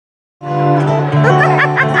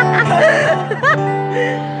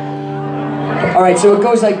Alright, so it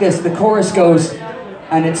goes like this. The chorus goes,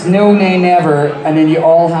 and it's no, nay, never, and then you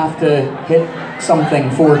all have to hit something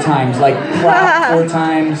 4 times, like clap 4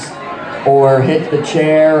 times, or hit the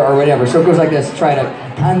chair, or whatever. So it goes like this, try it out.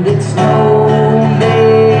 And it's no,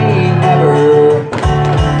 nay, never.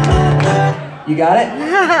 You got it?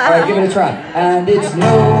 Alright, give it a try. And it's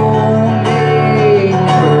no, nay,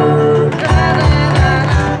 never.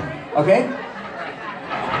 Okay?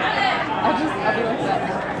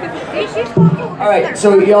 Alright,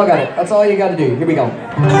 so y'all got it. That's all you gotta do. Here we go.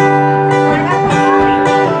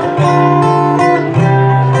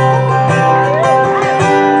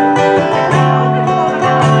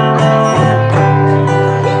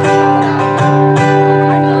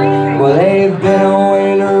 Well, they've been a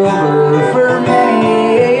Wild Rover for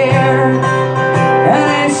many a year, and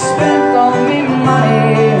I spent all me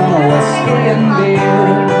money on whiskey and beer.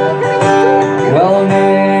 Well,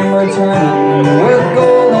 now I'm returning with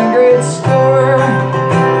gold and great store,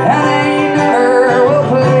 and I never will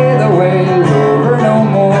play the Wild Rover no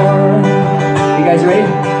more. You guys ready?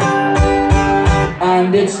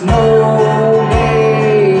 And it's no,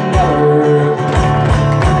 nay, never.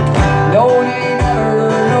 No, nay, never,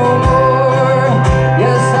 no more.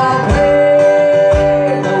 Yes, I'll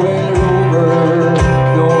play the Wild Rover.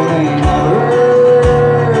 No, nay, never,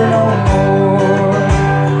 no more.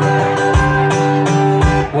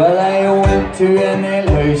 Well, I went to an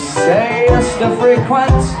alehouse I used to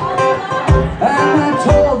frequent, and I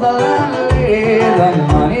told the landlady the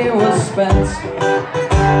money was spent.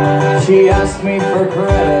 She asked me for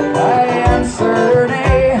credit, I answered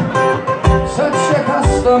nay. Such a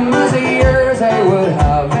custom as yours I would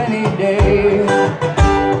have any day.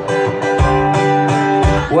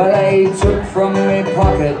 Well, I took from my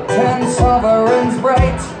pocket 10 sovereigns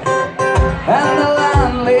bright, and the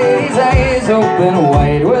landlady's eyes open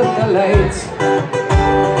wide with delight.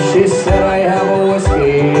 She said, I have a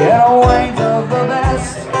whiskey and a wine of the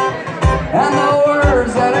best, and the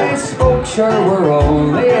words that I spoke sure were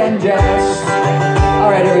only in jest.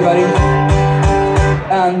 Alright, everybody.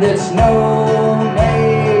 And it's no,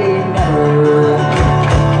 nay, never.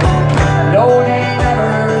 No, nay,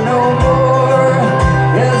 never, no more.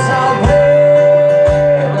 Yes, I'll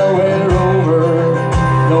play the Wild Rover.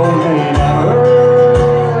 No, nay, never,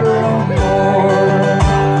 no more.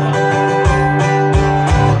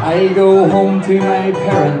 I go home to my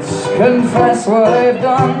parents, confess what I've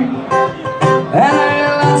done, and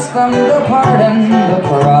I'll ask them to pardon the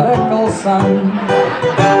prodigal son.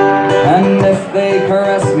 And if they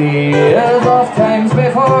caress me as oft times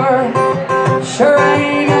before, sure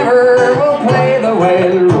I never will play the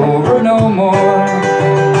Wild Rover no more.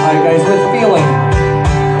 Alright guys, with feeling.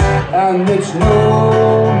 And it's no,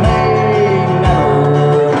 nay,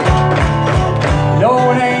 never. No,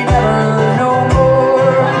 nay, never, no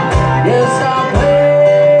more. Yes, I'll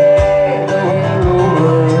play the Wild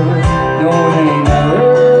Rover. No, nay,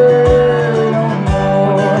 never, no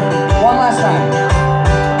more. One last time.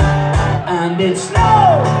 And it's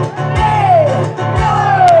no, nay,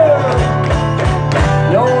 never.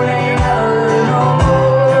 No, nay, never, no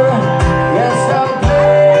more. Yes, I'll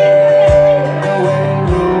play the Wild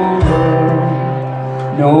Rover.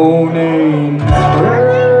 No, nay, never,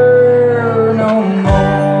 no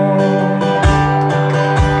more.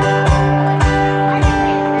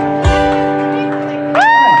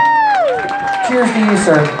 All right. Cheers to you,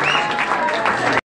 sir.